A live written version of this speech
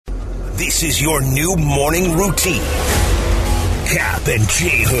This is your new morning routine. Cap and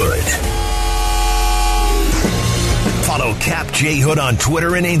J Hood. Follow Cap J Hood on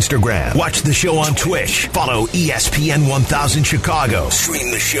Twitter and Instagram. Watch the show on Twitch. Follow ESPN 1000 Chicago. Stream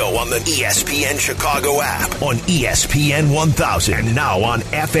the show on the ESPN Chicago app, on ESPN 1000, and now on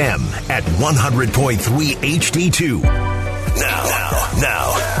FM at 100.3 HD2.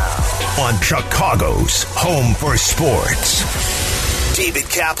 Now, on Chicago's home for sports, David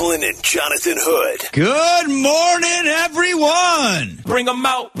Kaplan and Jonathan Hood. Good morning, everyone. Bring them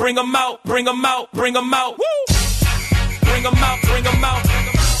out, bring them out, bring them out, bring them out. Woo! Bring them out, bring them out.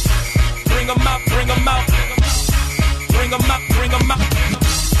 Bring them out, bring them out. Bring them out, bring them out.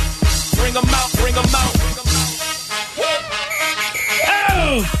 Bring them out, bring them out.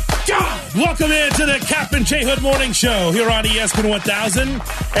 Oh, God! Welcome into the Cap and J Hood Morning Show here on ESPN 1000,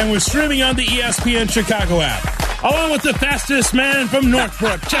 and we're streaming on the ESPN Chicago app. Along with the fastest man from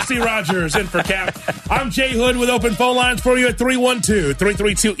Northbrook, Jesse Rogers, in for Cap. I'm Jay Hood with open phone lines for you at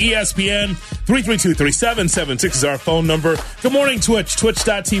 312-332-ESPN. 332-3776 is our phone number. Good morning, Twitch.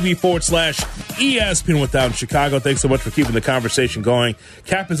 Twitch.tv/ESPN 1000 Chicago. Thanks so much for keeping the conversation going.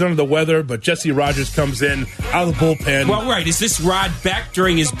 Cap is under the weather, but Jesse Rogers comes in out of the bullpen. Well, right. Is this Rod Beck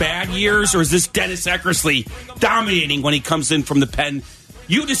during his bad years, or is this Dennis Eckersley dominating when he comes in from the pen?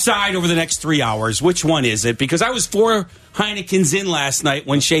 You decide over the next 3 hours. Which one is it? Because I was 4 Heinekens in last night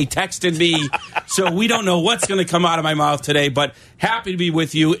when Shay texted me. So we don't know what's going to come out of my mouth today. But happy to be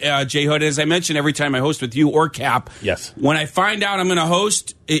with you, Jay Hood. As I mentioned, every time I host with you or Cap, yes. When I find out I'm going to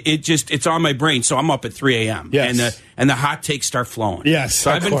host, it's on my brain. So I'm up at 3 a.m. Yes. And the hot takes start flowing. Yes,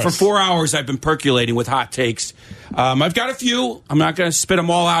 so I've been for 4 hours. I've been percolating with hot takes. I've got a few. I'm not going to spit them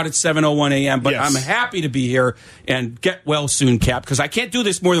all out at 7:01 a.m. But yes. I'm happy to be here and get well soon, Cap, because I can't do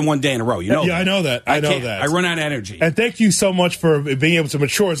this more than one day in a row. You know? Yeah, I know that. I know that. I run out of energy. And thank you so much for being able to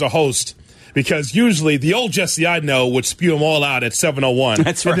mature as a host. Because usually the old Jesse I know would spew them all out at 7:01.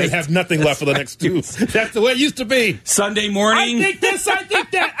 That's right. And then have nothing left for the next 2. That's the way it used to be. Sunday morning. I think this, I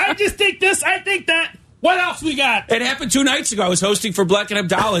think that. I just think this, I think that. What else we got? It happened 2 nights ago. I was hosting for Black and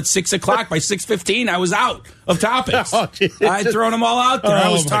Abdallah at 6 o'clock. By 6:15, I was out of topics. Oh, I had thrown them all out there. Oh, I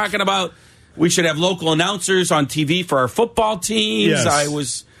was talking about we should have local announcers on TV for our football teams. Yes. I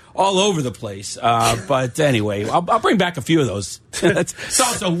was all over the place. But anyway, I'll bring back a few of those. It's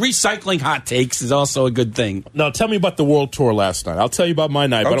also recycling hot takes is also a good thing. Now, tell me about the World Tour last night. I'll tell you about my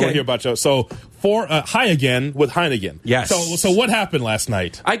night, but I want to hear about you. So, High Again with Heineken. Yes. So what happened last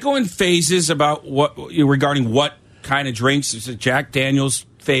night? I go in phases about regarding what kind of drinks. It's a Jack Daniels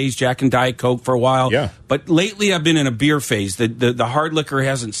phase, Jack and Diet Coke for a while. Yeah. But lately I've been in a beer phase. The hard liquor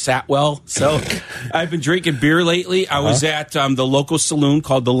hasn't sat well, so I've been drinking beer lately. I was at the local saloon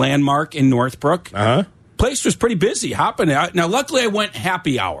called The Landmark in Northbrook. Place was pretty busy, hopping out. Now, luckily I went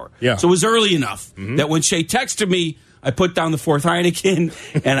happy hour, so it was early enough that when Shay texted me, I put down the 4th Heineken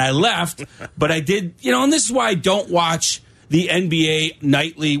and I left. But I did, and this is why I don't watch the NBA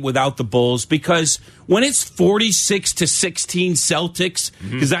nightly without the Bulls, because when it's 46-16 Celtics,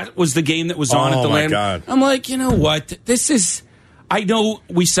 because that was the game that was on at the Landmark, I'm like, you know what? This is, I know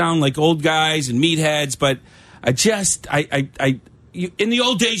we sound like old guys and meatheads, but I just, in the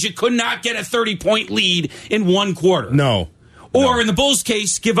old days, you could not get a 30-point lead in 1 quarter. No. Or in the Bulls'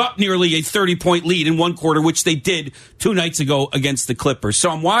 case, give up nearly a 30-point lead in 1 quarter, which they did 2 nights ago against the Clippers.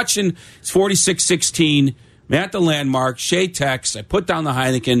 So I'm watching, it's 46-16. I'm at the Landmark, Shay texts, I put down the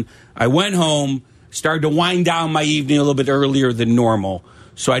Heineken, I went home, started to wind down my evening a little bit earlier than normal.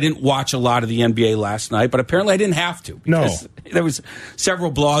 So I didn't watch a lot of the NBA last night, but apparently I didn't have to. No. There was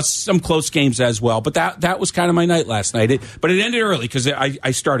several blowouts, some close games as well. But that was kind of my night last night. But it ended early because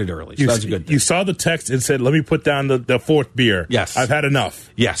I started early. So that was a good thing. You saw the text and said, let me put down the 4th beer. Yes. I've had enough.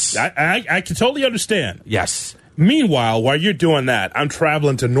 Yes. I can totally understand. Yes. Meanwhile, while you're doing that, I'm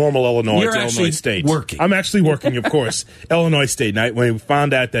traveling to Normal, Illinois, to Illinois State. Working. I'm actually working, of course. Illinois State night. When we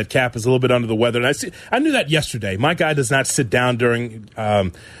found out that Cap is a little bit under the weather, and I knew that yesterday. My guy does not sit down during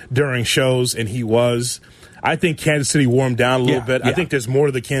shows, and he was. I think Kansas City warmed down a little bit. I think there's more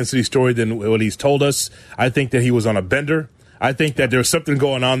to the Kansas City story than what he's told us. I think that he was on a bender. I think that there's something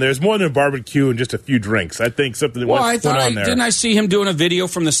going on there. There's more than a barbecue and just a few drinks. I think something went on there. Didn't I see him doing a video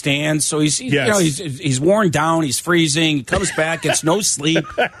from the stands? So he's worn down. He's freezing. He comes back, gets no sleep.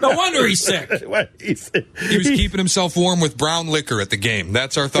 No wonder he's sick. He was keeping himself warm with brown liquor at the game.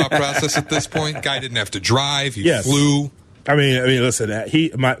 That's our thought process at this point. Guy didn't have to drive. He flew. I mean,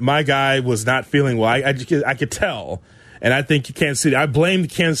 listen. My guy was not feeling well. I could tell, and I think Kansas City. I blame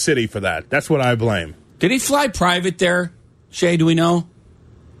Kansas City for that. That's what I blame. Did he fly private there? Shay, do we know?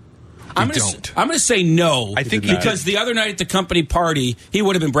 I'm going to say no. I think because the other night at the company party, he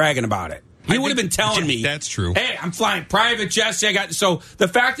would have been bragging about it. He would have been telling me. That's true. Hey, I'm flying private jets. So the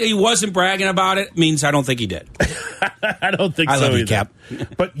fact that he wasn't bragging about it means I don't think he did. I don't think I so love you, either. Cap.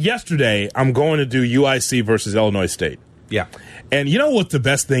 But yesterday, I'm going to do UIC versus Illinois State. Yeah. And you know what's the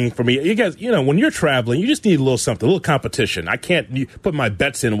best thing for me? You guys, when you're traveling, you just need a little something, a little competition. I can't put my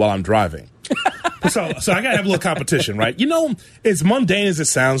bets in while I'm driving. So I got to have a little competition, right? As mundane as it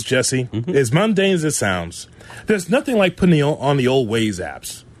sounds, Jesse, as mundane as it sounds, there's nothing like putting on the old Waze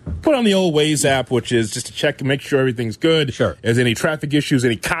apps. Put on the old Waze app, which is just to check and make sure everything's good. Sure. There's any traffic issues,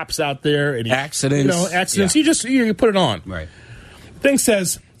 any cops out there, any accidents. Accidents. Yeah. You put it on. Right. Thing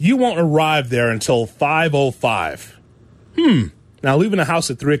says you won't arrive there until 5:05. Now, leaving the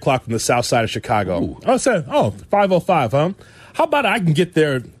house at 3 o'clock from the south side of Chicago. Ooh. I said, 5:05, huh? How about I can get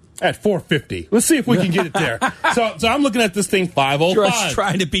there at 4:50? Let's see if we can get it there. So I'm looking at this thing 5:05. Just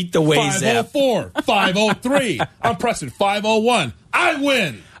trying to beat the Waze app. 5:04, 5:03. I'm pressing 5:01. I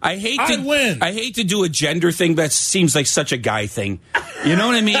win. I hate to do a gender thing that seems like such a guy thing. You know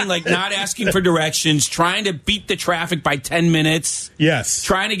what I mean? Like not asking for directions, trying to beat the traffic by 10 minutes. Yes.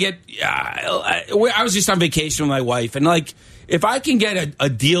 Trying to get... I was just on vacation with my wife, and if I can get a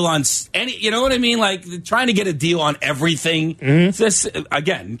deal on any, you know what I mean? Like trying to get a deal on everything. Mm-hmm. Just,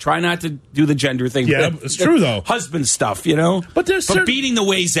 again, try not to do the gender thing. Yeah, it's true though. Husband stuff, But beating the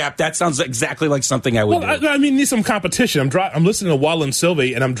Waze app, that sounds exactly like something I would do. I need some competition. I'm listening to Waddle and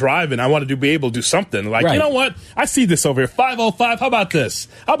Sylvie, and I'm driving. I want to be able to do something. Like, right. You know what? I see this over here. 5:05. How about this?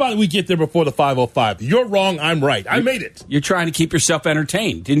 How about we get there before the 5:05? You're wrong. I'm right. I made it. You're trying to keep yourself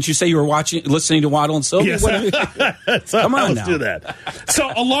entertained. Didn't you say you were listening to Waddle and Sylvie? Yes. Come on now. Do that.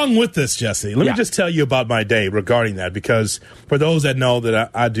 So along with this, Jesse, let me just tell you about my day regarding that, because for those that know that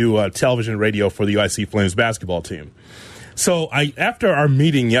I do television and radio for the UIC Flames basketball team. So after our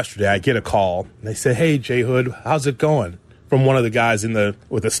meeting yesterday, I get a call and they say, "Hey, Jay Hood, how's it going?" From one of the guys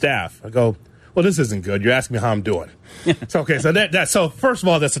with the staff. I go, "Well, this isn't good. You're asking me how I'm doing." So okay, so first of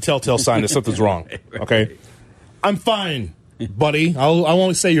all, that's a telltale sign that something's wrong. Okay, I'm fine, buddy. I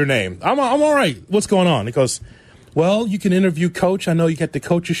won't say your name. I'm all right. What's going on? He goes, "Well, you can interview Coach. I know you got the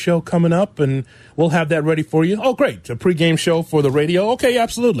Coach's show coming up, and we'll have that ready for you." "Oh, great. A pregame show for the radio." "Okay,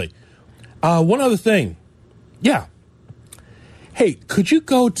 absolutely. One other thing. Yeah. Hey, could you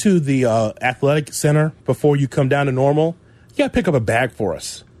go to the athletic center before you come down to Normal? Yeah, pick up a bag for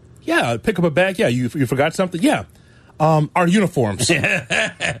us." "Yeah, pick up a bag. Yeah, you forgot something?" "Yeah. Our uniforms."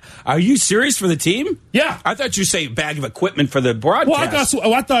 Are you serious for the team? Yeah. I thought you say bag of equipment for the broadcast.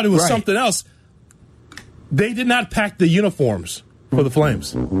 Well, I thought it was something else. They did not pack the uniforms for the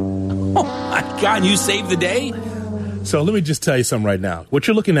Flames. Oh, my God. You saved the day? So let me just tell you something right now. What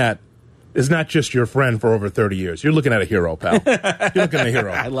you're looking at is not just your friend for over 30 years. You're looking at a hero, pal. You're looking at a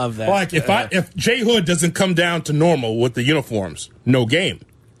hero. I love that. Like, if Jay Hood doesn't come down to Normal with the uniforms, no game.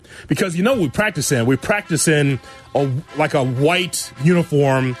 Because we practice in a white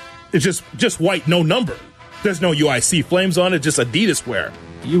uniform. It's just white, no number. There's no UIC Flames on it, just Adidas wear.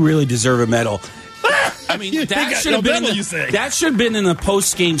 You really deserve a medal. I mean, that should have been in the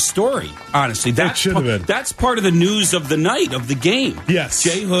post-game story, honestly. That should have been. That's part of the news of the night, of the game. Yes.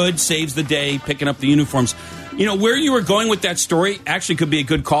 Jay Hood saves the day, picking up the uniforms. Where you were going with that story actually could be a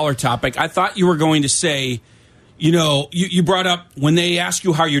good caller topic. I thought you were going to say, you brought up when they ask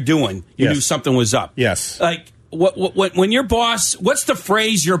you how you're doing, you knew something was up. Yes. Like, when your boss, what's the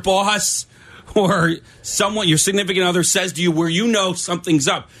phrase your boss or someone, your significant other, says to you where something's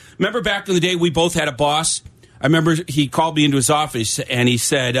up? Remember back in the day, we both had a boss. I remember he called me into his office and he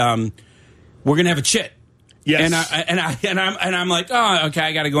said, "We're going to have a chit." Yes. And I'm like, "Oh, okay,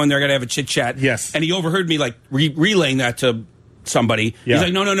 I got to go in there. I got to have a chit chat." Yes. And he overheard me relaying that to somebody. Yeah.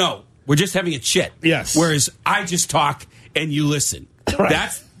 He's like, "No. We're just having a chit." Yes. Whereas I just talk and you listen. Right.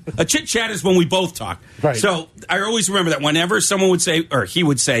 That's a chit chat is when we both talk. Right. So I always remember that whenever someone would say, or he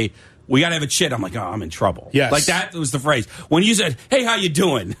would say, "We got to have a chit," I'm like, "Oh, I'm in trouble." Yes. Like that was the phrase. When you said, "Hey, how you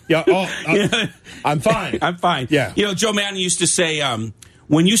doing?" Yeah. I'm fine. I'm fine. Yeah. Joe Madden used to say,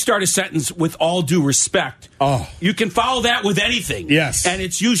 when you start a sentence with all due respect, you can follow that with anything. Yes. And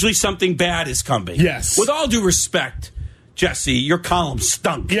it's usually something bad is coming. Yes. With all due respect, Jesse, your column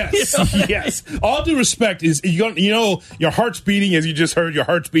stunk. Yes, yes. All due respect is, your heart's beating, as you just heard, your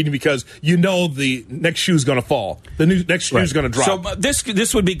heart's beating because the next shoe's going to fall. The next shoe's going to drop. So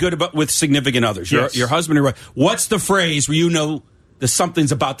this would be good with significant others, yes. your husband or wife. What's the phrase where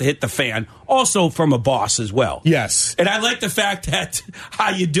something's about to hit the fan. Also from a boss as well. Yes. And I like the fact that,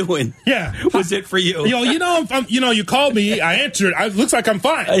 how you doing? Yeah. Was it for you? You called me. I answered. It looks like I'm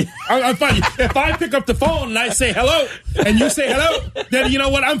fine. I'm fine. If I pick up the phone and I say hello, and you say hello, then you know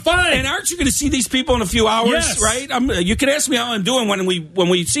what? I'm fine. And aren't you going to see these people in a few hours? Yes. Right? You can ask me how I'm doing when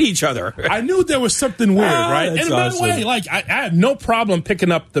we see each other. I knew there was something weird, right? And by awesome. the way, I had no problem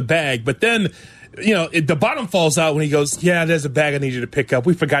picking up the bag, but then, the bottom falls out when he goes, yeah, there's a bag I need you to pick up.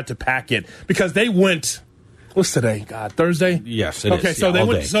 We forgot to pack it because they went. What's today? God, Thursday? Yes, it is. Okay, so Yeah, they all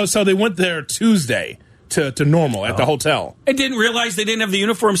went. day. So they went there Tuesday to normal at the hotel. And didn't realize they didn't have the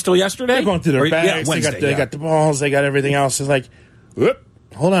uniforms till yesterday? They're going through their bags. Wednesday, they got the balls. They got everything else. It's like, whoop,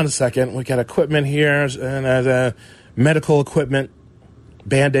 hold on a second. We got equipment here and medical equipment,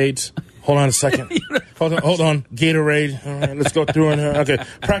 Band-Aids. Hold on a second. Hold on. Gatorade. All right, let's go through and okay.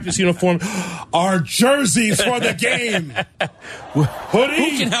 Practice uniform. Our jerseys for the game. Hoodie.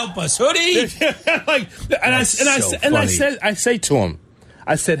 Who can help us? Hoodie. I say to him,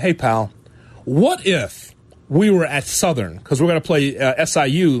 I said, hey pal, what if we were at Southern because we're going to play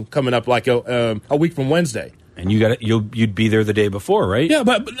SIU coming up like a week from Wednesday. And you'd be there the day before, right? Yeah,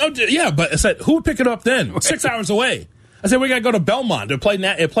 but I said, who would pick it up then? 6 hours away. I said, we got to go to Belmont to play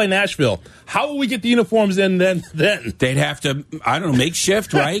Nashville. How will we get the uniforms in then? They'd have to, I don't know, make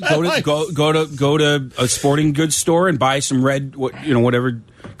shift, right? Go to a sporting goods store and buy some red, whatever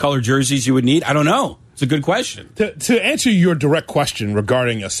color jerseys you would need. I don't know. It's a good question. To answer your direct question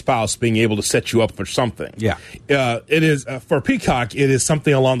regarding a spouse being able to set you up for something. Yeah. It is, for Peacock, it is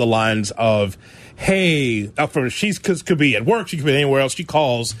something along the lines of, hey, could be at work, she could be anywhere else. She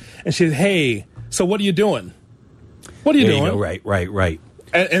calls and she says, hey, so what are you doing? What are you doing? Right.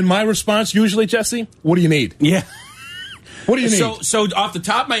 And my response usually, Jesse, what do you need? Yeah. What do you need? So off the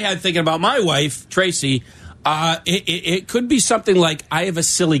top of my head, thinking about my wife, Tracy, it could be something like, I have a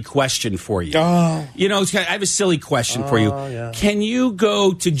silly question for you. Oh. I have a silly question for you. Yeah. Can you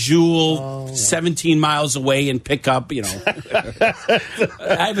go to Jewel 17 miles away and pick up, I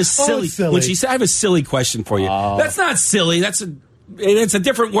have a silly. When she said, I have a silly question for you. That's not silly. It's a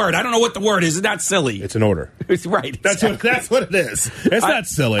different word. I don't know what the word is. It's not silly. It's an order. It's right. That's what it is. It's not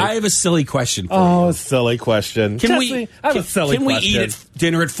silly. I have a silly question for you. Oh, silly question. Can we eat at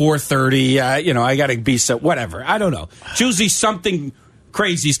dinner at 4:30? I got to be whatever. I don't know. It's usually something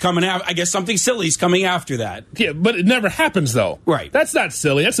crazy's coming out. I guess something silly's coming after that. Yeah, but it never happens though. Right. That's not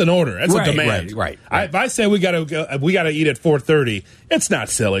silly. That's an order. That's a demand. Right. If I say we got to eat at 4:30, it's not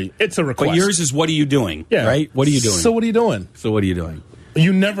silly. It's a request. But yours is, what are you doing? Yeah. Right. What are you doing? So what are you doing?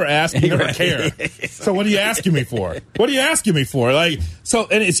 You never ask. You never care. So what are you asking me for? And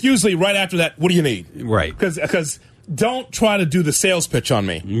it's usually right after that. What do you need? Right. Because don't try to do the sales pitch on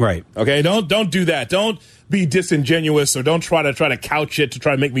me. Right. Okay. Don't do that. Don't be disingenuous, or don't try to couch it to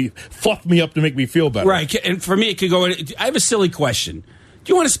try to fluff me up to make me feel better. Right. And for me, it could go. I have a silly question. Do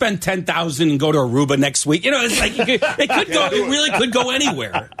you want to spend $10,000 and go to Aruba next week? It's like it could go. It really could go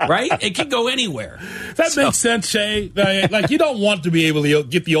anywhere, right? It could go anywhere. That makes sense, Shay. Like you don't want to be able to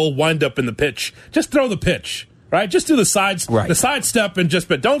get the old wind up in the pitch. Just throw the pitch, right? Just do the sidestep,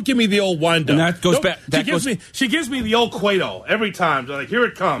 but don't give me the old wind up. And that goes back. She gives me the old Cueto every time. Like, here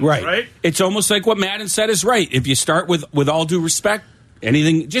it comes. Right. It's almost like what Madden said is right. If you start with all due respect,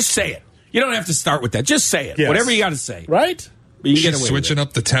 anything, just say it. You don't have to start with that. Just say it. Yes. Whatever you got to say. Right. She's switching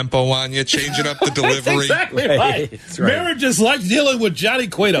up the tempo on you, changing up the delivery. That's exactly right. Marriage is like dealing with Johnny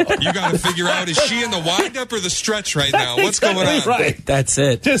Cueto. You got to figure out, is she in the windup or the stretch right now? What's going on? Right. That's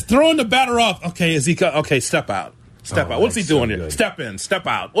it. Just throwing the batter off. Okay, step out. Step out. What's he doing here? Step in. Step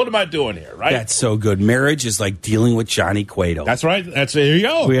out. What am I doing here? Right. That's so good. Marriage is like dealing with Johnny Cueto. That's right. There you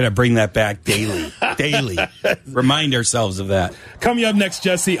go. We got to bring that back daily. Remind ourselves of that. Coming up next,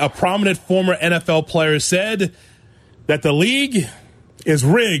 Jesse, a prominent former NFL player said that the league is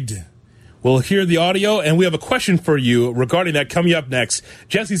rigged. We'll hear the audio, and we have a question for you regarding that coming up next.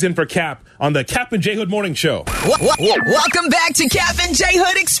 Jesse's in for Cap on the Cap and J Hood Morning Show. Welcome back to Cap and J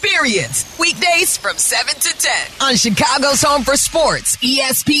Hood Experience. Weekdays from 7 to 10 on Chicago's Home for Sports,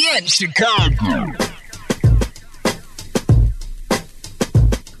 ESPN Chicago.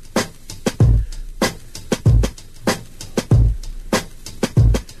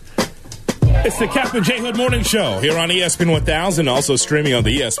 It's the Cap and J Hood Morning Show here on ESPN 1000, also streaming on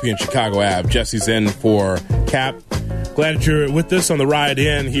the ESPN Chicago app. Jesse's in for Cap. Glad that you're with us on the ride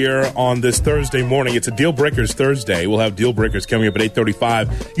in here on this Thursday morning. It's a Deal Breakers Thursday. We'll have Deal Breakers coming up at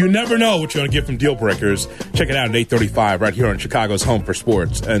 8:35. You never know what you're going to get from Deal Breakers. Check it out at 8:35 right here on Chicago's Home for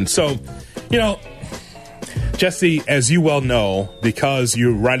Sports. And so, Jesse, as you well know, because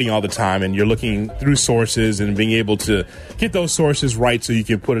you're writing all the time and you're looking through sources and being able to get those sources right so you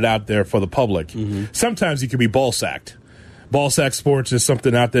can put it out there for the public, sometimes you can be ball sacked. Ballsack Sports is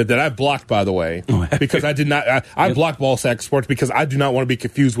something out there that I blocked, by the way, because I did not. I blocked Ballsack Sports because I do not want to be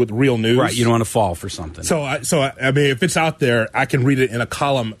confused with real news. Right, you don't want to fall for something. So I mean, if it's out there, I can read it in a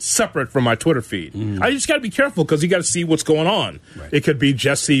column separate from my Twitter feed. I just got to be careful because you got to see what's going on. Right. It could be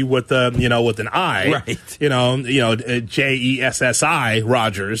Jesse with with an I, right? JESSI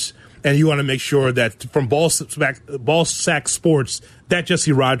Rogers. And you want to make sure that from Ballsack Sports, that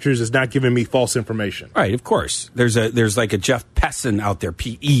Jesse Rogers is not giving me false information. Right, of course. There's like a Jeff Pessan out there,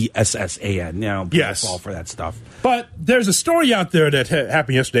 Pessan. Yes. Fall for that stuff. But there's a story out there that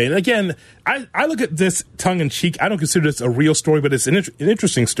happened yesterday. And again, I look at this tongue-in-cheek. I don't consider this a real story, but it's an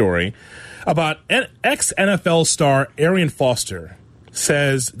interesting story about ex-NFL star Arian Foster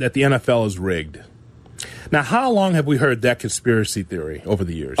says that the NFL is rigged. Now, how long have we heard that conspiracy theory over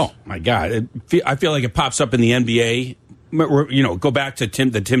the years? Oh, my God. I feel like it pops up in the NBA. Go back to the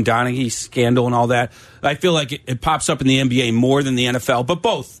Tim Donaghy scandal and all that. I feel like it pops up in the NBA more than the NFL, but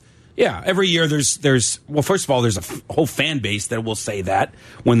both. Yeah, every year there's first of all, there's a whole fan base that will say that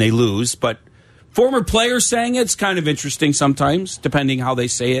when they lose, but former players saying it's kind of interesting sometimes, depending how they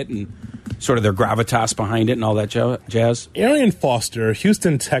say it and sort of their gravitas behind it and all that jazz. Arian Foster,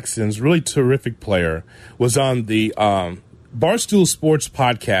 Houston Texans, really terrific player, was on the Barstool Sports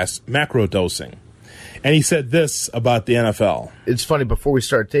podcast, Macro Dosing. And he said this about the NFL. It's funny, before we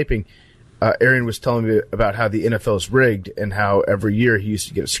started taping, Arian was telling me about how the NFL is rigged and how every year he used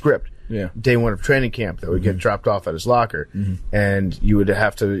to get a script. Yeah. Day one of training camp that would get dropped off at his locker. And you would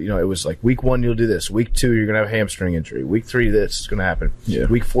have to, it was like week 1, you'll do this. Week 2, you're going to have a hamstring injury. Week 3, this is going to happen. Yeah.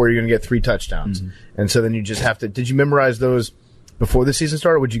 Week 4, you're going to get 3 touchdowns. And so then you just have to, did you memorize those before the season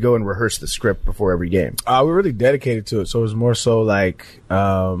started, or would you go and rehearse the script before every game? We're really dedicated to it. So it was more so like,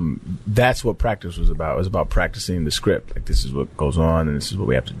 that's what practice was about. It was about practicing the script. Like, this is what goes on and this is what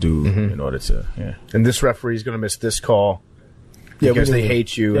we have to do in order to, And this referee is going to miss this call. Because they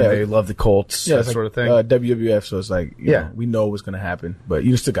hate you and they love the Colts, that sort of thing. WWF, so it's like, we know what's going to happen, but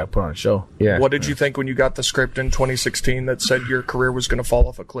you still got to put on a show. Yeah. What did you think when you got the script in 2016 that said your career was going to fall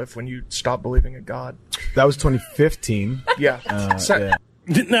off a cliff when you stopped believing in God? That was 2015. Yeah.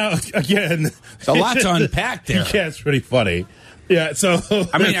 Now, again, it's a lot to unpack there. Yeah, it's pretty funny. Yeah, so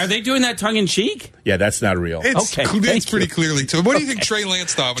I mean, are they doing that tongue in cheek? Yeah, that's not real. It's pretty clearly too. What do you think Trey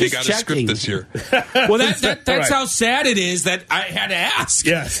Lance thought when he got his script this year? Well, that's how sad it is that I had to ask.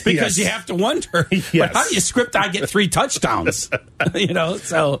 Yes, because you have to wonder. Yes. But how do you script? I get 3 touchdowns.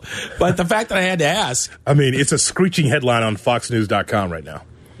 So, but the fact that I had to ask. I mean, it's a screeching headline on FoxNews.com right now.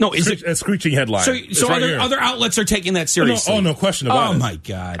 No, is it a screeching headline? So right other outlets are taking that seriously. No question about it. Oh my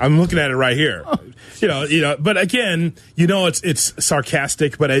God! I'm looking at it right here. But again, it's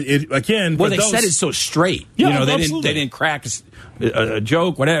sarcastic. But it again, well, they said it so straight. Yeah, they didn't crack a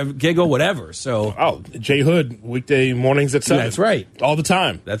joke, whatever, giggle, whatever. So, Jay Hood weekday mornings at 7. That's right, all the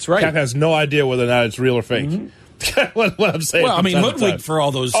time. That's right. Cap has no idea whether or not it's real or fake. what I'm saying. Well, I mean, hoodwinked for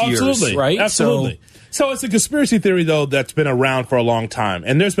all those years, absolutely, right? Absolutely. So it's a conspiracy theory, though, that's been around for a long time.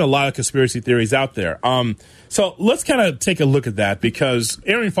 And there's been a lot of conspiracy theories out there. So let's kind of take a look at that, because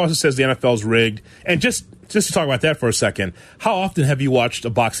Arian Foster says the NFL is rigged. And just to talk about that for a second, how often have you watched a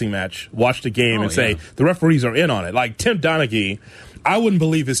boxing match, watched a game, and say the referees are in on it? Like Tim Donaghy, I wouldn't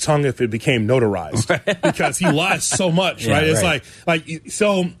believe his tongue if it became notarized because he lies so much, right? It's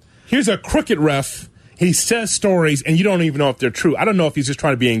so here's a crooked ref. He says stories, and you don't even know if they're true. I don't know if he's just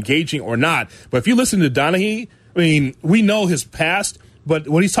trying to be engaging or not. But if you listen to Donaghy, I mean, we know his past, but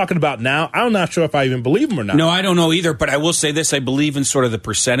what he's talking about now, I'm not sure if I even believe him or not. No, I don't know either, but I will say this. I believe in sort of the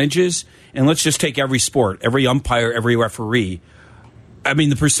percentages. And let's just take every sport, every umpire, every referee. I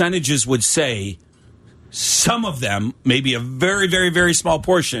mean, the percentages would say some of them, maybe a very, very, very small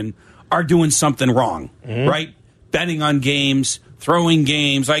portion, are doing something wrong, right? Betting on games, throwing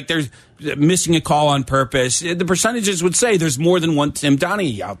games, like there's missing a call on purpose. The percentages would say there's more than one Tim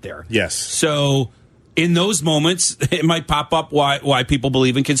Donaghy out there. Yes. So in those moments, it might pop up why people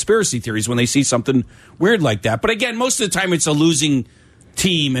believe in conspiracy theories when they see something weird like that. But again, most of the time it's a losing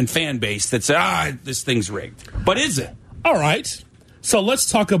team and fan base that say, this thing's rigged. But is it? All right. So let's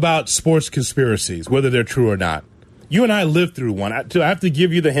talk about sports conspiracies, whether they're true or not. You and I lived through one. Do I have to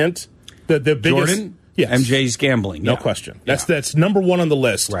give you the hint? The biggest... Jordan? Yes. MJ's gambling. No question. That's number one on the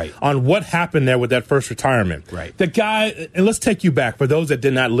list. Right. On what happened there with that first retirement. Right. The guy, and let's take you back for those that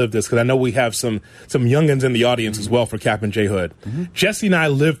did not live this, because I know we have some youngins in the audience as well for Cap and J Hood. Jesse and I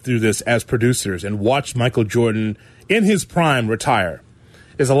lived through this as producers and watched Michael Jordan in his prime retire.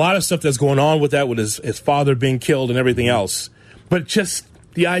 There's a lot of stuff that's going on with that, with his father being killed and everything else. But just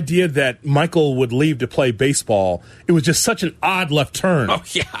the idea that Michael would leave to play baseball, it was just such an odd left turn. Oh,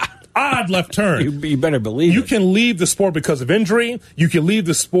 yeah. Odd left turn. You better believe you it. can leave the sport because of injury. You can leave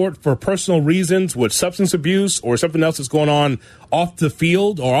the sport for personal reasons with substance abuse or something else that's going on off the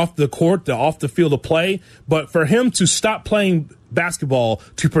field or off the court, off the field of play. But for him to stop playing basketball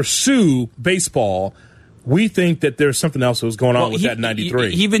to pursue baseball, we think that there's something else that was going on with that in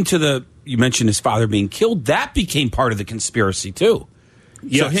 93. Even you mentioned his father being killed, that became part of the conspiracy too.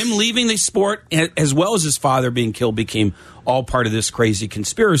 Yes. So him leaving the sport, as well as his father being killed, became all part of this crazy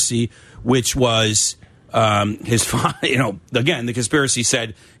conspiracy, which was his father. Again, the conspiracy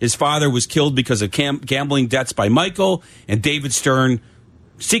said his father was killed because of gambling debts by Michael, and David Stern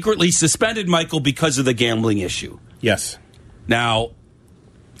secretly suspended Michael because of the gambling issue. Yes. Now,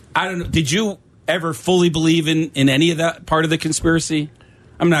 I don't know. Did you ever fully believe in any of that part of the conspiracy?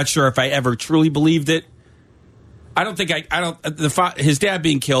 I'm not sure if I ever truly believed it. I don't think his dad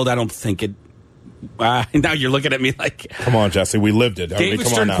being killed, I don't think it. Now you're looking at me like, come on, Jesse, we lived it. David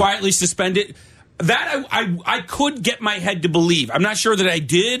Stern quietly suspended. That I could get my head to believe. I'm not sure that I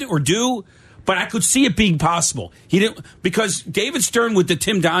did or do, but I could see it being possible. He didn't, because David Stern with the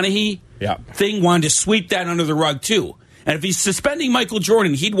Tim Donaghy thing wanted to sweep that under the rug too. And if he's suspending Michael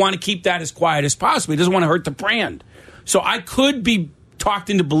Jordan, he'd want to keep that as quiet as possible. He doesn't want to hurt the brand. So I could be talked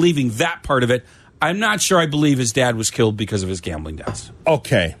into believing that part of it. I'm not sure I believe his dad was killed because of his gambling debts.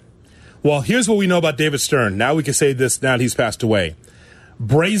 Okay. Well, here's what we know about David Stern. Now we can say this now that he's passed away.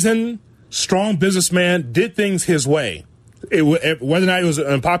 Brazen, strong businessman, did things his way. Whether or not it was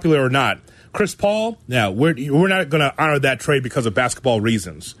unpopular or not. Chris Paul, we're not going to honor that trade because of basketball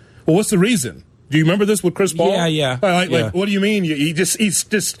reasons. Well, what's the reason? Do you remember this with Chris Paul? Yeah. Like, what do you mean? He just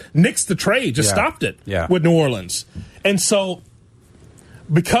nixed the trade, stopped it with New Orleans. And so,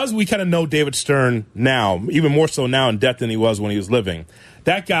 because we kind of know David Stern now, even more so now in death than he was when he was living,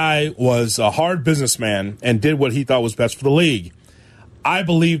 that guy was a hard businessman and did what he thought was best for the league. I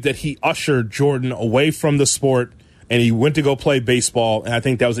believe that he ushered Jordan away from the sport and he went to go play baseball, and I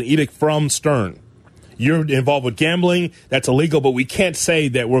think that was an edict from Stern. You're involved with gambling, that's illegal, but we can't say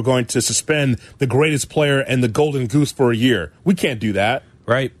that we're going to suspend the greatest player and the golden goose for a year. We can't do that.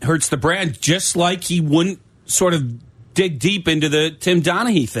 Right. Hurts the brand, just like he wouldn't sort of dig deep into the Tim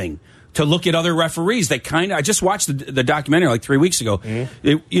Donaghy thing to look at other referees. I just watched the documentary like 3 weeks ago.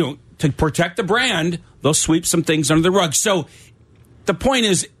 Mm-hmm. To protect the brand, they'll sweep some things under the rug. So the point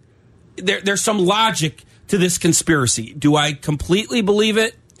is, there's some logic to this conspiracy. Do I completely believe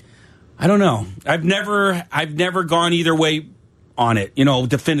it? I don't know. I've never gone either way on it,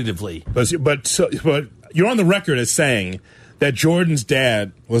 definitively. But you're on the record as saying that Jordan's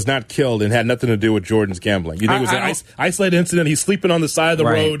dad was not killed and had nothing to do with Jordan's gambling. You think it was an isolated incident? He's sleeping on the side of the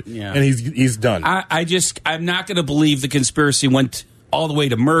road, and he's done. I'm not going to believe the conspiracy went all the way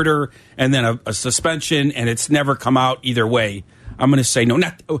to murder and then a suspension, and it's never come out either way. I'm going to say no.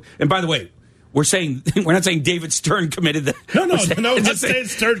 And by the way, we're not saying David Stern committed the. No. Not saying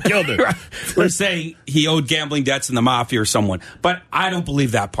Stern killed him. We're saying he owed gambling debts in the mafia or someone, but I don't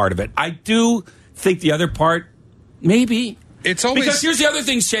believe that part of it. I do think the other part, maybe. It's always, because here's the other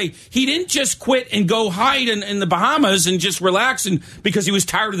thing, Shay. He didn't just quit and go hide in the Bahamas and just relax because he was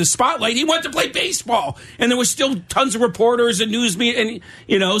tired of the spotlight. He went to play baseball, and there was still tons of reporters and news media,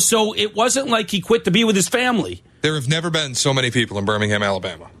 and so it wasn't like he quit to be with his family. There have never been so many people in Birmingham,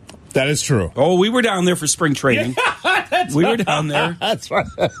 Alabama. That is true. Oh, we were down there for spring training. We were down there. That's right.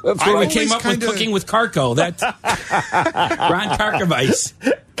 That's where we came up with Cooking with Carco. That Ron Karkovice.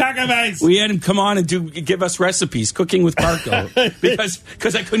 Karkovice. We had him come on and give us recipes, Cooking with Carco,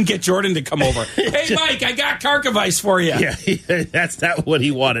 because I couldn't get Jordan to come over. Hey, Mike, I got Karkovice for you. Yeah, that's not what he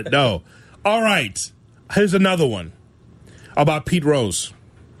wanted. No. All right. Here's another one about Pete Rose.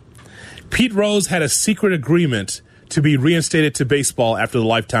 Pete Rose had a secret agreement to be reinstated to baseball after the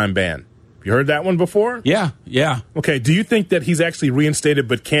lifetime ban. You heard that one before? Yeah. Okay, do you think that he's actually reinstated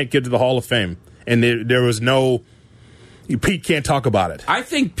but can't get to the Hall of Fame? And there was no... Pete can't talk about it. I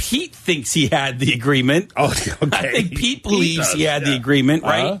think Pete thinks he had the agreement. Oh, okay. I think Pete believes he had the agreement,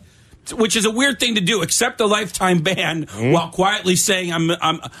 right? Which is a weird thing to do, accept a lifetime ban while quietly saying,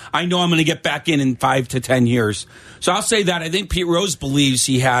 I know I'm going to get back in 5 to 10 years. So I'll say that. I think Pete Rose believes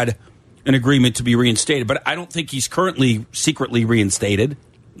he had an agreement to be reinstated, but I don't think he's currently secretly reinstated.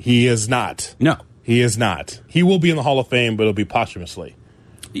 He is not. No. He is not. He will be in the Hall of Fame, but it'll be posthumously.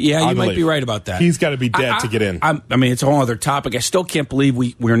 Yeah, you might be right about that. He's got to be dead to get in. I mean, it's a whole other topic. I still can't believe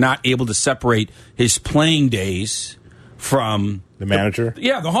we're not able to separate his playing days from... The manager?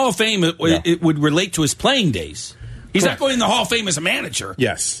 The Hall of Fame, it would relate to his playing days. He's not going in the Hall of Fame as a manager.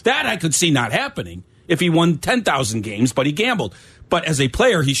 Yes. That I could see not happening if he won 10,000 games, but he gambled. But as a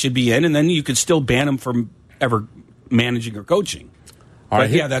player, he should be in, and then you could still ban him from ever managing or coaching. All right,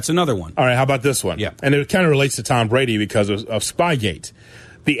 yeah, that's another one. All right, how about this one? Yeah. And it kind of relates to Tom Brady because of Spygate.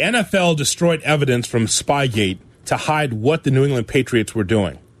 The NFL destroyed evidence from Spygate to hide what the New England Patriots were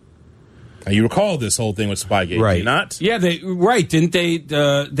doing. Now, you recall this whole thing with Spygate, right? Do you not? Yeah, didn't they?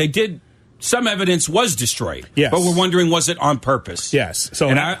 They did. Some evidence was destroyed. Yes. But we're wondering, was it on purpose? Yes. So,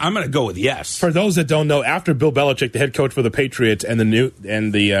 and I'm going to go with yes. For those that don't know, after Bill Belichick, the head coach for the Patriots, and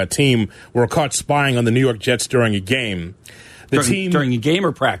the team were caught spying on the New York Jets during a game, during a game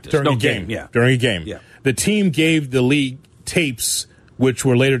or practice? During a game. Yeah. During a game. Yeah. The team gave the league tapes, which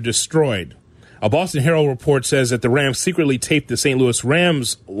were later destroyed. A Boston Herald report says that the Rams secretly taped the St. Louis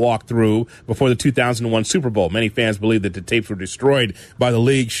Rams walkthrough before the 2001 Super Bowl. Many fans believe that the tapes were destroyed by the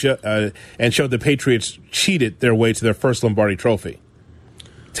league and showed the Patriots cheated their way to their first Lombardi trophy.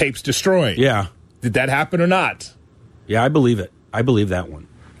 Tapes destroyed. Yeah. Did that happen or not? Yeah, I believe it. I believe that one.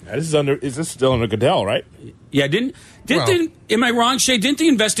 Now, is this still under Goodell, right? Yeah, am I wrong, Shay? Didn't the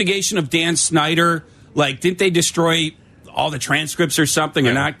investigation of Dan Snyder, didn't they destroy all the transcripts or something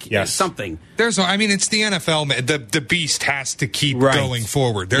or not? Yes. Something. It's the NFL, man. The beast has to keep going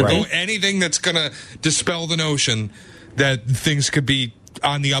forward. They're going anything that's going to dispel the notion that things could be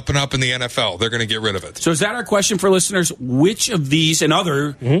on the up and up in the NFL. They're going to get rid of it. So is that our question for listeners? Which of these and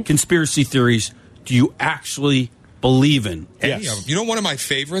other conspiracy theories do you actually believe in? Any of them. You know, one of my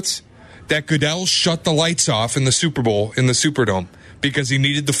favorites? That Goodell shut the lights off in the Super Bowl, in the Superdome, because he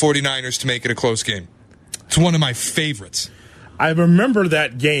needed the 49ers to make it a close game. It's one of my favorites. I remember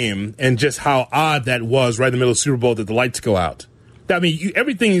that game and just how odd that was right in the middle of the Super Bowl that the lights go out. I mean,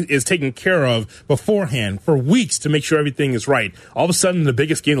 everything is taken care of beforehand for weeks to make sure everything is right. All of a sudden, the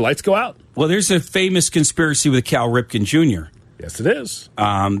biggest game, the lights go out. Well, there's a famous conspiracy with Cal Ripken Jr. Yes, it is.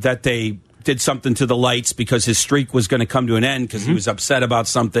 That they did something to the lights because his streak was going to come to an end because he was upset about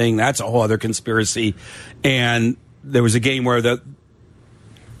something. That's a whole other conspiracy. And there was a game where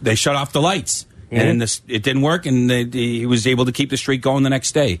they shut off the lights. And it didn't work, and he was able to keep the streak going the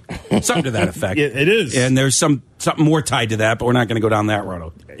next day. Something to that effect. It is. And there's something more tied to that, but we're not going to go down that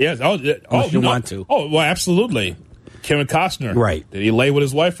road. Yes. Unless you want to. Oh, well, absolutely. Kevin Costner. Right. Did he lay with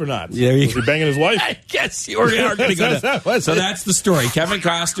his wife or not? Was he banging his wife? I guess you are going to go down. So that's the story. Kevin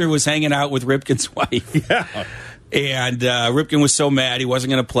Costner was hanging out with Ripken's wife. Yeah. And Ripken was so mad he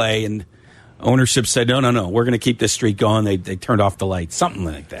wasn't going to play, and ownership said, no, we're going to keep this streak going. They turned off the lights. Something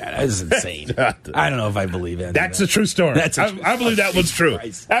like that. That is insane. I don't know if I believe it. That's a true story. I believe that one's true.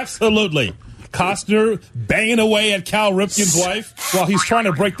 Christ. Absolutely. Costner banging away at Cal Ripken's wife while he's trying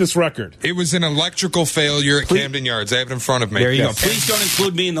to break this record. It was an electrical failure at Camden Yards. I have it in front of me. There you go. Please don't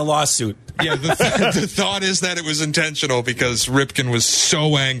include me in the lawsuit. Yeah, the thought is that it was intentional because Ripken was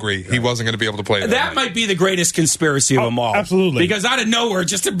so angry he wasn't going to be able to play that might be the greatest conspiracy of them all. Absolutely. Because out of nowhere, it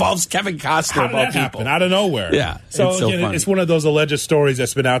just involves Kevin Costner. How did that happen? Out of nowhere. Yeah. So again, it's one of those alleged stories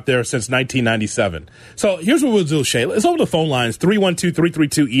that's been out there since 1997. So here's what we'll do, Shay. Let's open the phone lines,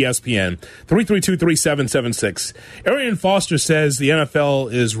 312-332-ESPN, 332-3776. Arian Foster says the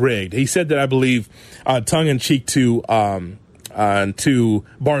NFL is rigged. He said that, I believe, tongue-in-cheek to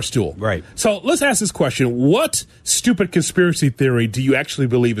Barstool. Right. So let's ask this question. What stupid conspiracy theory do you actually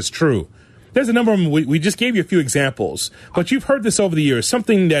believe is true? There's a number of them. We just gave you a few examples, but you've heard this over the years.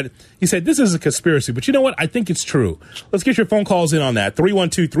 Something that you said, this is a conspiracy, but you know what? I think it's true. Let's get your phone calls in on that.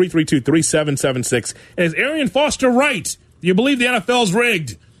 312-332-3776. And is Arian Foster right? Do you believe the NFL's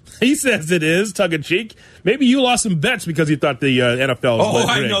rigged? He says it is, tongue-in-cheek. Maybe you lost some bets because you thought the NFL was rigged.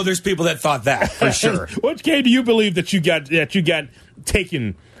 I know there's people that thought that, for sure. Which game do you believe that you got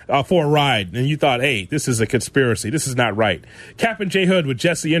taken for a ride and you thought, hey, this is a conspiracy. This is not right. Cap and J Hood with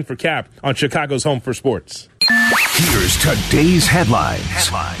Jesse in for Cap on Chicago's Home for Sports. Here's today's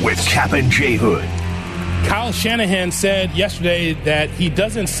headlines with Cap and J Hood. Kyle Shanahan said yesterday that he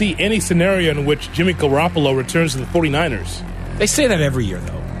doesn't see any scenario in which Jimmy Garoppolo returns to the 49ers. They say that every year,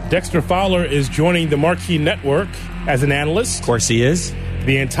 though. Dexter Fowler is joining the Marquee Network as an analyst. Of course he is.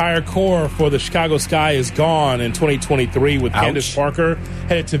 The entire core for the Chicago Sky is gone in 2023 with Candace Parker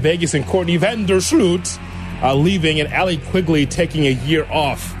headed to Vegas and Courtney Vandersloot leaving and Allie Quigley taking a year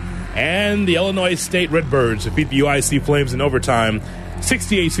off. And the Illinois State Redbirds defeat the UIC Flames in overtime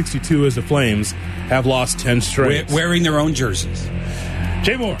 68-62 as the Flames have lost 10 straight. Wearing their own jerseys.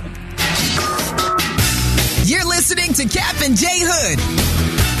 Jay Moore. You're listening to Cap and J Hood.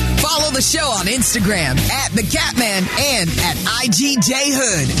 Follow the show on Instagram at The Catman and at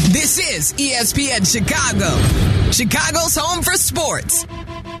IGJHood. This is ESPN Chicago, Chicago's home for sports.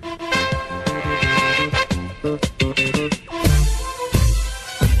 Coming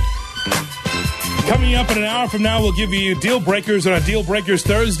up in an hour from now, we'll give you Deal Breakers on a Deal Breakers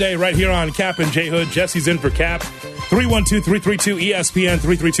Thursday right here on Cap and J Hood. Jesse's in for Cap. 312-332-ESPN,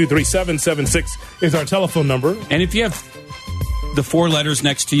 332-3776 is our telephone number. And if you have the four letters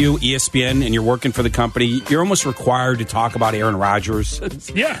next to you, ESPN, and you're working for the company, you're almost required to talk about Aaron Rodgers.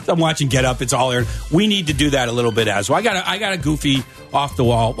 Yeah. I'm watching Get Up. It's all Aaron. We need to do that a little bit as well. I got a goofy off the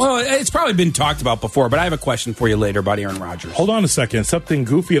wall. Well, it's probably been talked about before, but I have a question for you later about Aaron Rodgers. Hold on a second. Something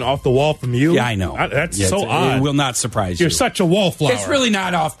goofy and off the wall from you? Yeah, I know. That's so odd. It will not surprise you. You're such a wallflower. It's really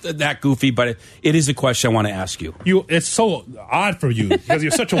not off that goofy, but it is a question I want to ask you. It's so odd for you because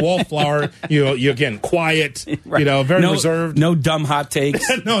you're such a wallflower. You're again quiet. Right. Very reserved. No dumb hot takes.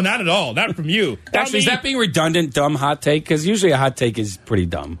 No, not at all. Not from you. Actually, is that being redundant? Dumb hot take? Because usually a hot take is pretty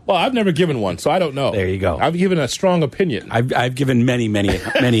dumb. Well, I've never given one, so I don't know. There you go. I've given a strong opinion. I've given many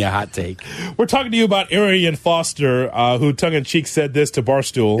a hot take. We're talking to you about Arian Foster, who tongue-in-cheek said this to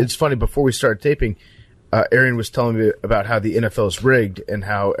Barstool. It's funny, before we started taping, Arian was telling me about how the NFL is rigged and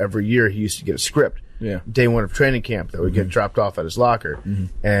how every year he used to get a script. Yeah. Day one of training camp that would get dropped off at his locker.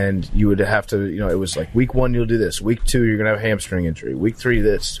 And you would have to, it was like week 1, you'll do this. Week 2, you're going to have a hamstring injury. Week 3,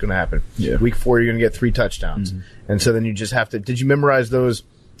 this is going to happen. Yeah. Week 4, you're going to get 3 touchdowns. And so then you just have to, did you memorize those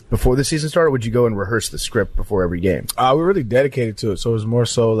before the season started, or would you go and rehearse the script before every game? We're really dedicated to it. So it was more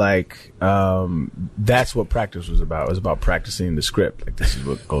so like, that's what practice was about. It was about practicing the script. Like, this is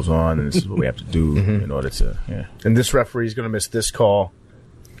what goes on and this is what we have to do in order to, And this referee is going to miss this call.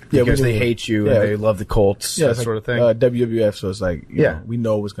 Because they hate you and they love the Colts, that sort of thing. WWF, so it's like, you know, we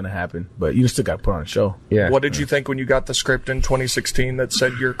know what's going to happen, but you still got to put on a show. Yeah. What did you think when you got the script in 2016 that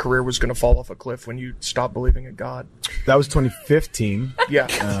said your career was going to fall off a cliff when you stopped believing in God? That was 2015. Yeah.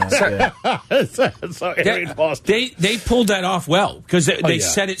 So Arian Foster. They pulled that off well because they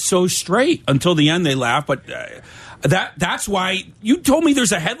said it so straight until the end. They laughed, but that's why you told me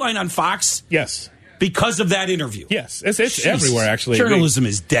there's a headline on Fox. Yes. Because of that interview. Yes, it's everywhere, actually. Journalism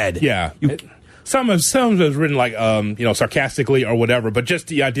is dead. Yeah. Some of it was written like, sarcastically or whatever, but just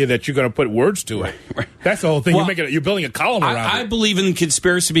the idea that you're going to put words to it. Right. That's the whole thing. Well, you're building a column around it. I believe in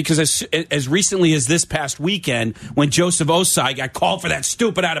conspiracy because as recently as this past weekend, when Joseph Osai got called for that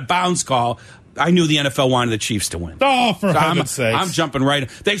stupid out-of-bounds call, I knew the NFL wanted the Chiefs to win. Oh, for heaven's sakes. I'm jumping right in.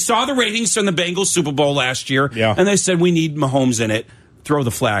 They saw the ratings from the Bengals Super Bowl last year, and they said, we need Mahomes in it. Throw the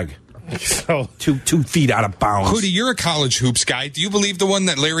flag. So 2 feet out of bounds. Hoodie, you're a college hoops guy. Do you believe the one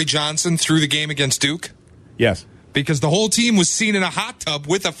that Larry Johnson threw the game against Duke? Yes. Because the whole team was seen in a hot tub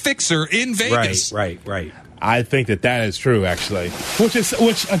with a fixer in Vegas. Right. I think that is true, actually.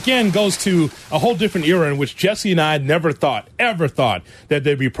 Which again goes to a whole different era in which Jesse and I ever thought that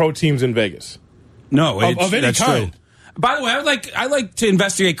there'd be pro teams in Vegas. No, of any that's kind. True. By the way, I like to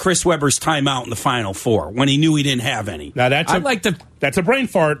investigate Chris Webber's timeout in the Final Four when he knew he didn't have any. Now that's a brain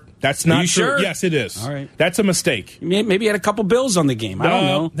fart. That's not Are you true. Sure? Yes, it is. All right. That's a mistake. Maybe he had a couple bills on the game. I don't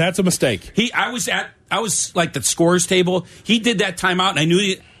know. That's a mistake. I was like the scores table. He did that timeout, and I knew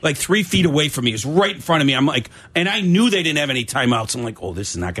he, like 3 feet away from me. He was right in front of me. I'm like, and I knew they didn't have any timeouts. I'm like, oh,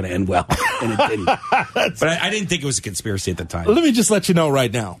 this is not going to end well, and it didn't. But I didn't think it was a conspiracy at the time. Let me just let you know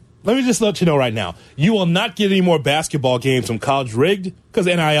right now. You will not get any more basketball games from college rigged because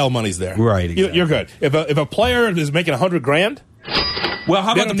NIL money's there. Right, exactly. You're good. If a player is making $100,000. Well,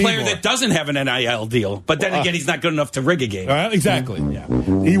 how about the player that doesn't have an NIL deal? But then again, he's not good enough to rig a game. Exactly. Yeah.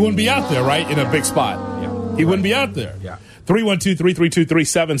 He wouldn't be out there, right, in a big spot. Yeah. He wouldn't be out there. Yeah.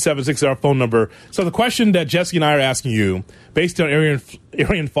 312-332-3776 is our phone number. So the question that Jesse and I are asking you, based on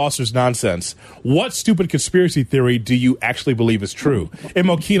Arian Foster's nonsense, what stupid conspiracy theory do you actually believe is true? In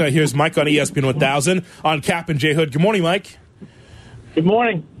Mokina, here's Mike on ESPN 1000 on Cap and J Hood. Good morning, Mike. Good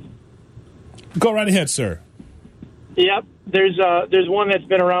morning. Go right ahead, sir. Yep. There's one that's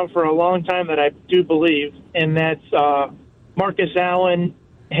been around for a long time that I do believe, and that's Marcus Allen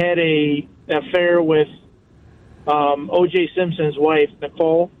had a affair with O.J. Simpson's wife,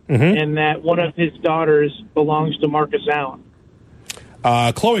 Nicole, and that one of his daughters belongs to Marcus Allen.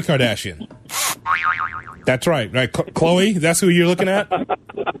 Khloe Kardashian. That's right. Khloe, that's who you're looking at?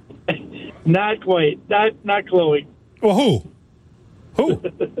 Not quite. Not Khloe. Well, who?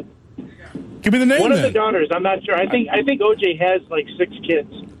 Give me the name. One of the daughters. I'm not sure. I think O.J. has like 6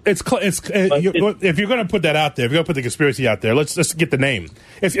 kids. If you're going to put that out there, if you're going to put the conspiracy out there, let's get the name.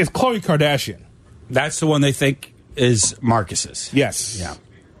 It's Khloe Kardashian. That's the one they think is Marcus's. Yes. Yeah.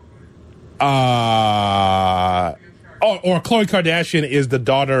 Or Khloe Kardashian is the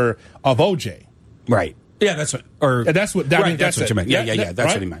daughter of OJ. Right. Yeah, that's what. Or that's what. Right, that's what you meant. Yeah. That's right?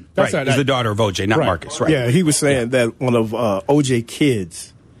 what he meant. That's right. He's the daughter of OJ, not Marcus. Right. Yeah, he was saying that one of OJ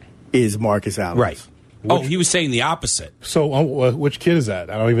kids is Marcus Allen. Right. He was saying the opposite. So which kid is that?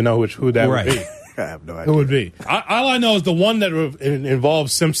 I don't even know who that would be. I have no idea. Who would be? All I know is the one that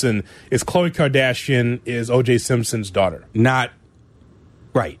involves Simpson is Khloe Kardashian is O.J. Simpson's daughter. Not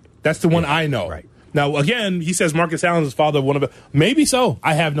right. That's the one I know. Right. Now, again, he says Marcus Allen is father of one of it. Maybe so.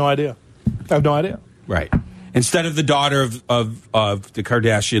 I have no idea. Right. Instead of the daughter of the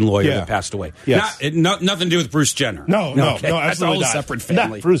Kardashian lawyer that passed away. Yes. Nothing to do with Bruce Jenner. No, okay. absolutely That's a whole not. separate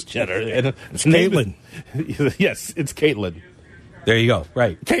family. Not Bruce Jenner. It's Caitlyn. Yes, it's Caitlyn. There you go.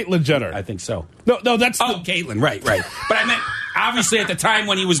 Right. Caitlyn Jenner. I think so. No, that's Caitlyn. Right. But I meant obviously at the time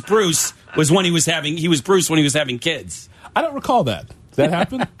when he was Bruce was when he was Bruce when he was having kids. I don't recall that. Did that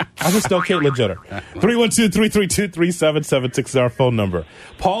happen? I just know Caitlyn Jenner. 312-332-3776 is our phone number.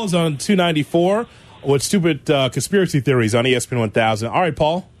 Paul is on 294 with stupid conspiracy theories on ESPN 1000. All right,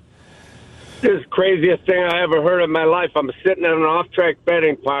 Paul. This is the craziest thing I ever heard in my life. I'm sitting in an off-track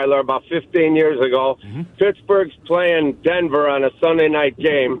betting parlor about 15 years ago. Mm-hmm. Pittsburgh's playing Denver on a Sunday night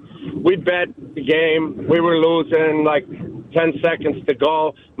game. We bet the game. We were losing like 10 seconds to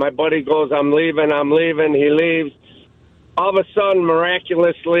go. My buddy goes, I'm leaving. He leaves. All of a sudden,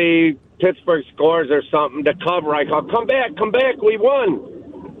 miraculously, Pittsburgh scores or something to cover. I go, come back, we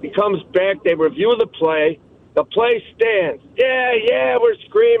won. He comes back. They review the play. The play stands. Yeah, we're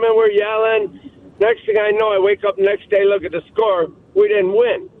screaming, we're yelling. Next thing I know, I wake up the next day, look at the score. We didn't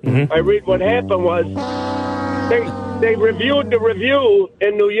win. Mm-hmm. I read what happened was they reviewed the review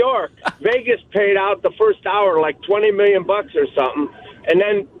in New York. Vegas paid out the first hour like $20 million or something. And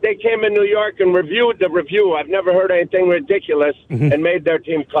then they came in New York and reviewed the review. I've never heard anything ridiculous, and made their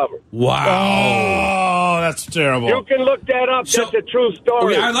team cover. Wow. Oh, that's terrible. You can look that up. That's a true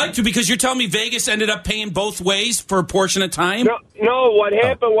story. I'd like to, because you're telling me Vegas ended up paying both ways for a portion of time? No, what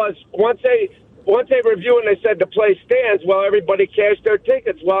happened was once they reviewed and they said the play stands, well, everybody cashed their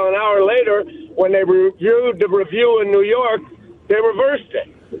tickets. Well, an hour later, when they reviewed the review in New York, they reversed it.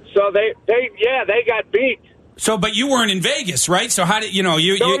 So they got beat. So, but you weren't in Vegas, right? So how did you know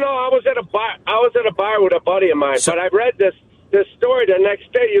you? No, I was at a bar. I was at a bar with a buddy of mine. But I read this story the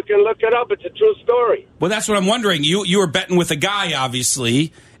next day. You can look it up. It's a true story. Well, that's what I'm wondering. You were betting with a guy,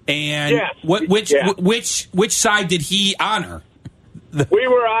 obviously, and which side did he honor? We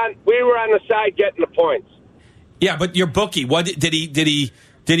were on the side getting the points. Yeah, but your bookie, what did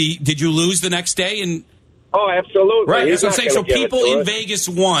you lose the next day? And oh, absolutely. Right. That's what I'm saying. So people in Vegas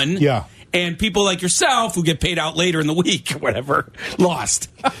won. Yeah. And people like yourself who get paid out later in the week or whatever lost.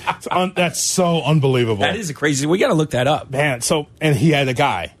 That's so unbelievable. That is a crazy. We got to look that up, man. So, and he had a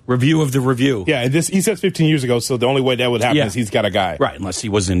guy review of the review. Yeah, he said 15 years ago. So the only way that would happen is he's got a guy, right? Unless he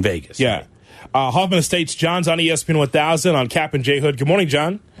was in Vegas. Yeah. Right. Hoffman Estates. John's on ESPN 1000 on Cap and J Hood. Good morning,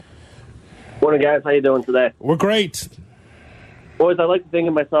 John. Morning, guys. How you doing today? We're great. Boys, I like to think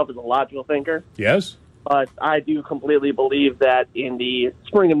of myself as a logical thinker. Yes. But I do completely believe that in the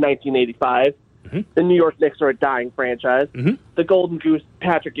spring of 1985, the New York Knicks are a dying franchise. Mm-hmm. The Golden Goose,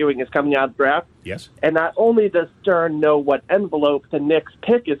 Patrick Ewing, is coming out of the draft. Yes. And not only does Stern know what envelope the Knicks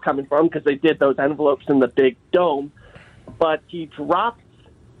pick is coming from, because they did those envelopes in the big dome, but he drops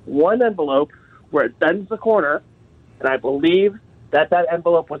one envelope where it bends the corner, and I believe that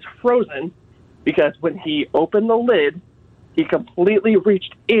envelope was frozen because when he opened the lid, he completely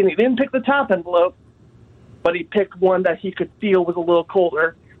reached in. He didn't pick the top envelope, but he picked one that he could feel was a little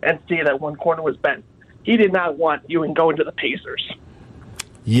colder and see that one corner was bent. He did not want Ewing going to the Pacers.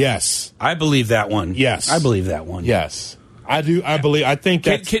 Yes. I believe that one. Yes. I believe that one. Yes. I do. I think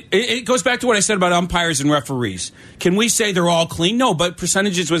that it goes back to what I said about umpires and referees. Can we say they're all clean? No, but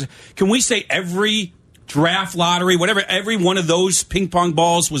percentages can we say every draft, lottery, whatever, every one of those ping pong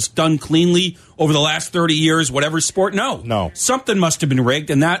balls was done cleanly over the last 30 years, whatever sport? No. Something must have been rigged,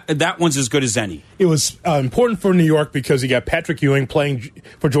 and that one's as good as any. It was important for New York because you got Patrick Ewing playing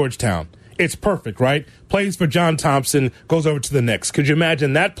for Georgetown. It's perfect, right? Plays for John Thompson, goes over to the Knicks. Could you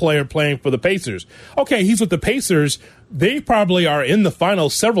imagine that player playing for the Pacers? Okay, he's with the Pacers. They probably are in the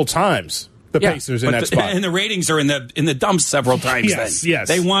finals several times. The Pacers in that spot, and the ratings are in the dumps several times. Yes.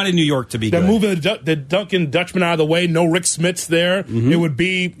 They wanted New York to be. They're good. moving the Duncan Dutchman out of the way. No Rick Smits there. Mm-hmm. It would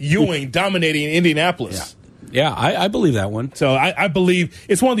be Ewing dominating Indianapolis. Yeah, I believe that one. So I believe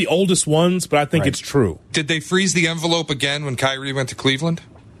it's one of the oldest ones, but I think it's true. Did they freeze the envelope again when Kyrie went to Cleveland?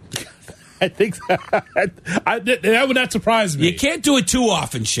 I think that would not surprise me. You can't do it too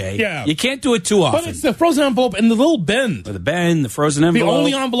often, Shay. Yeah. You can't do it too often. But it's the frozen envelope and the little bend. The frozen envelope. The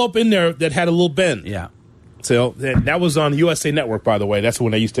only envelope in there that had a little bend. Yeah. So that was on USA Network, by the way. That's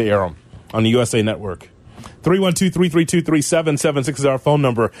when they used to air them, on the USA Network. 312-332-3776 is our phone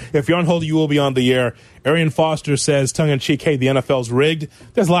number. If you're on hold, you will be on the air. Arian Foster says, tongue-in-cheek, hey, the NFL's rigged.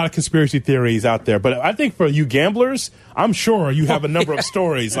 There's a lot of conspiracy theories out there. But I think for you gamblers, I'm sure you have a number of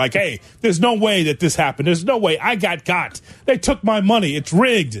stories like, hey, there's no way that this happened. There's no way I got got. They took my money. It's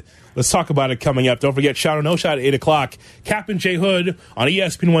rigged. Let's talk about it coming up. Don't forget, Shot or No Shot at 8 o'clock. Cap and J Hood on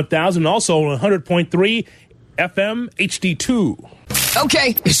ESPN 1000, also on 100.3 FM HD2.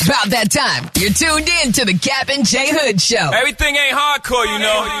 Okay, it's about that time. You're tuned in to the Cap and J Hood Show. Everything ain't hardcore, you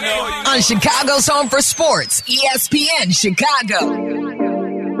know. On Chicago's home for sports, ESPN Chicago.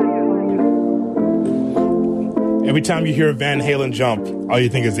 Every time you hear Van Halen jump, all you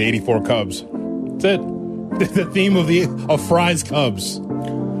think is the 84 Cubs. That's it. The theme of Fry's Cubs.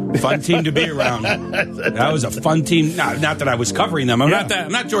 Fun team to be around. That was a fun team. Not that I was covering them. I'm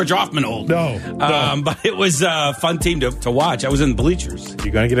not George Hoffman old. No. But it was a fun team to watch. I was in the bleachers.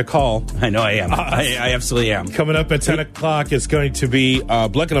 You're going to get a call. I know I am. I absolutely am. Coming up at 10 o'clock, it's going to be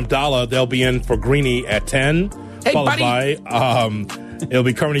Bleck and Abdallah. They'll be in for Greeny at 10. Hey, followed buddy. by, it'll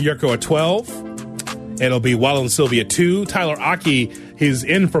be Carmen Yurko at 12. It'll be Waddle and Sylvia at 2. Tyler Aki, he's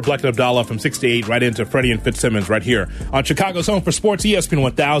in for Bleck and Abdallah from 6 to 8, right into Freddie and Fitzsimmons right here on Chicago's home for sports, ESPN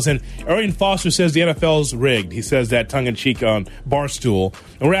 1000. Arian Foster says the NFL's rigged. He says that tongue-in-cheek on Barstool.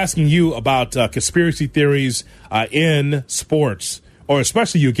 And we're asking you about conspiracy theories in sports, or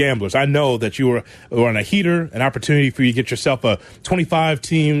especially you gamblers. I know that you were on a heater, an opportunity for you to get yourself a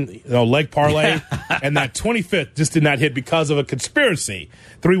 25-team leg parlay, and that 25th just did not hit because of a conspiracy.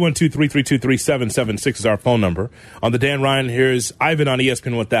 312-332-3776 is our phone number. On the Dan Ryan, here's Ivan on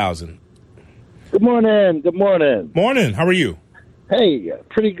ESPN 1000. Good morning. Good morning. Morning. How are you? Hey,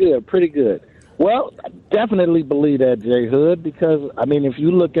 pretty good, pretty good. Well, I definitely believe that, J. Hood, because, I mean, if you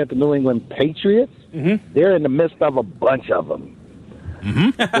look at the New England Patriots, they're in the midst of a bunch of them.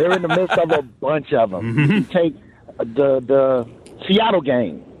 They're in the midst of a bunch of them. You take the Seattle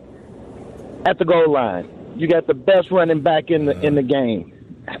game at the goal line. You got the best running back in the game.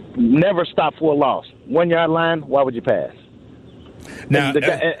 Never stop for a loss. 1 yard line, why would you pass? Now,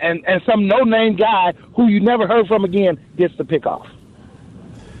 and some no-name guy who you never heard from again gets the pick off.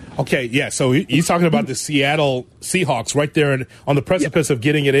 Okay, yeah, so he's talking about the Seattle Seahawks right there on the precipice of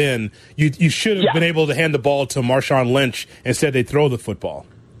getting it in. You should have been able to hand the ball to Marshawn Lynch. Instead, they throw the football.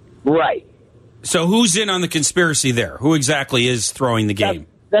 Right. So who's in on the conspiracy there? Who exactly is throwing the game?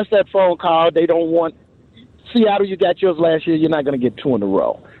 That's that phone call. They don't want Seattle. You got yours last year. You're not going to get two in a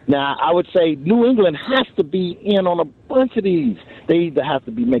row. Now, I would say New England has to be in on a bunch of these. They either have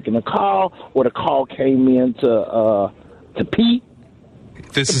to be making a call, or the call came in to Pete.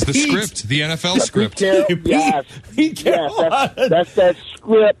 This is the script, the NFL script. Yes, that's that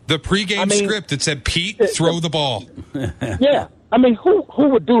script. The pregame script that said, Pete, throw the ball. Yeah. I mean, who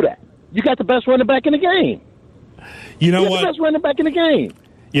would do that? You got the best running back in the game. You know what? The best running back in the game.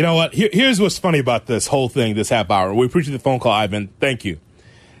 You know what? Here's what's funny about this whole thing, this half hour. We appreciate the phone call, Ivan. Thank you.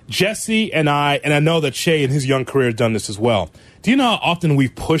 Jesse and I know that Shay in his young career has done this as well. Do you know how often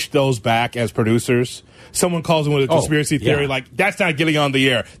we've pushed those back as producers? Someone calls in with a conspiracy theory like, that's not getting on the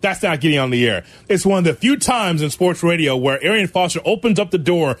air. That's not getting on the air. It's one of the few times in sports radio where Arian Foster opens up the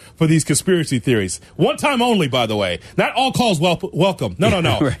door for these conspiracy theories. One time only, by the way. Not all calls welcome.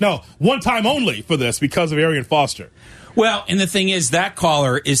 No. Right. No, one time only for this because of Arian Foster. Well, and the thing is, that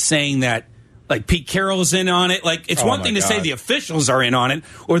caller is saying that, like, Pete Carroll's in on it. Like, it's one thing to say the officials are in on it,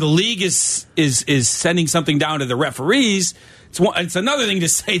 or the league is sending something down to the referees. It's another thing to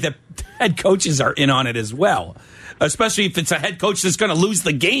say that head coaches are in on it as well, especially if it's a head coach that's going to lose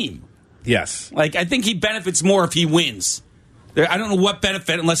the game. Yes. Like, I think he benefits more if he wins. I don't know what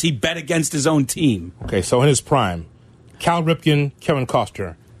benefit unless he bet against his own team. Okay, so in his prime, Cal Ripken, Kevin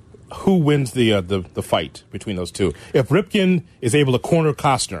Costner, who wins the fight between those two? If Ripken is able to corner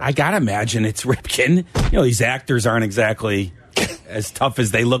Costner, I gotta imagine it's Ripken. You know, these actors aren't exactly as tough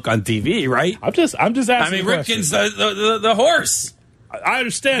as they look on TV, right? I'm just asking. I mean, Ripken's the horse. I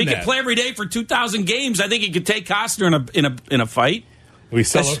understand he that. He could play every day for 2,000 games. I think he could take Costner in a fight.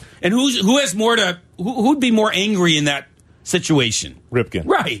 And who has more to? Who'd be more angry in that situation? Ripken,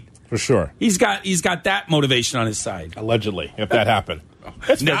 right? For sure. He's got that motivation on his side. Allegedly, if that happened.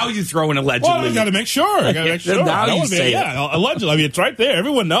 Now you throw in allegedly. Well, I got to make sure. Now you say it. Allegedly. I mean, it's right there.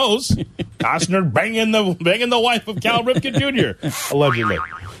 Everyone knows. Costner banging the wife of Cal Ripken Jr. Allegedly.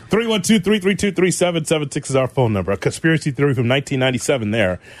 312-332-3776 is our phone number. A conspiracy theory from 1997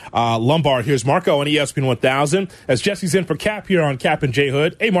 there. Lombard, here's Marco on ESPN 1000. As Jesse's in for Cap here on Cap and J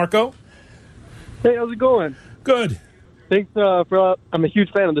Hood. Hey, Marco. Hey, how's it going? Good. Thanks for. I'm a huge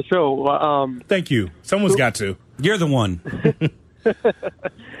fan of the show. Thank you. Someone's got to. You're the one.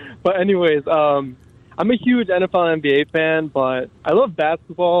 But anyways, I'm a huge NFL and NBA fan, but I love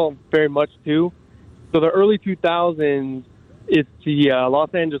basketball very much too. So the early 2000s, it's the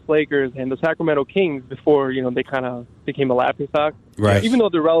Los Angeles Lakers and the Sacramento Kings before, they kind of became a laughingstock. Right. Even though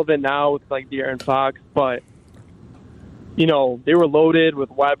they're relevant now with like De'Aaron Fox, but they were loaded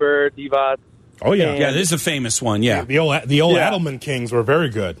with Weber, Divac. Oh yeah, yeah. This is a famous one. Yeah, the old Adelman Kings were very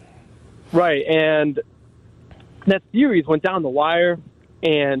good. Right, and that series went down the wire,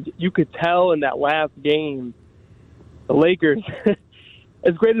 and you could tell in that last game, the Lakers.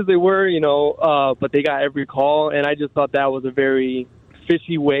 As great as they were, but they got every call, and I just thought that was a very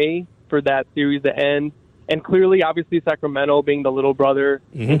fishy way for that series to end. And clearly, obviously, Sacramento being the little brother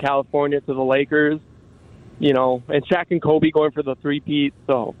in California to the Lakers, and Shaq and Kobe going for the three-peat,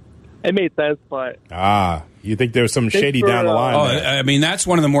 so it made sense. But you think there's some shady down the line? I mean, that's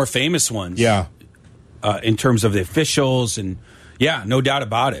one of the more famous ones. Yeah, in terms of the officials and. Yeah, no doubt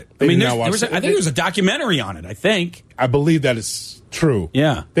about it. I think there was a documentary on it, I believe that is true.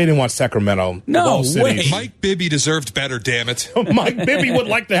 Yeah. They didn't want Sacramento. No way. Mike Bibby deserved better, damn it. Mike Bibby would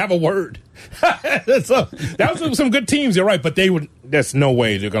like to have a word. That was some good teams, you're right, but there's no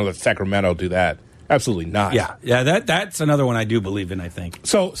way they're going to let Sacramento do that. Absolutely not. Yeah, that's another one I do believe in, I think.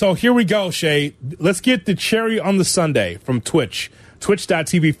 So here we go, Shay. Let's get the cherry on the sundae from Twitch.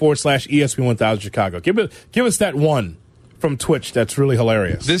 Twitch.tv/ESPN1000 Chicago. Give us that one from Twitch that's really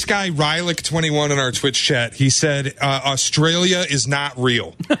hilarious. This guy, Rylick21 in our Twitch chat, he said, Australia is not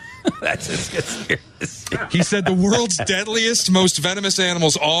real. That's just conspiracy. He said the world's deadliest, most venomous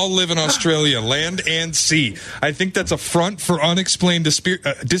animals all live in Australia, land and sea. I think that's a front for unexplained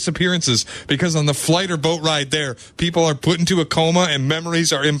disappearances because on the flight or boat ride there, people are put into a coma and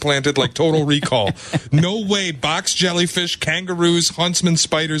memories are implanted like Total Recall. No way box jellyfish, kangaroos, huntsman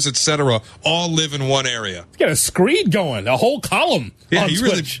spiders, etc. all live in one area. He's got a screed going, a whole column. Yeah, on he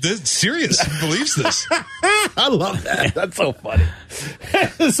Twitch. really serious believes this. I love that. That's so funny.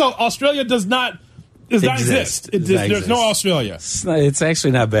 So Australia does not exist. There's no Australia. It's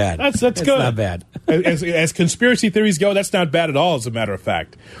actually not bad. That's it's good. Not bad. As conspiracy theories go, that's not bad at all, as a matter of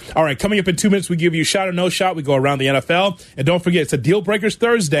fact. All right, coming up in 2 minutes, we give you shot or no shot. We go around the NFL. And don't forget, it's a Deal Breakers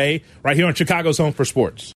Thursday right here on Chicago's Home for Sports.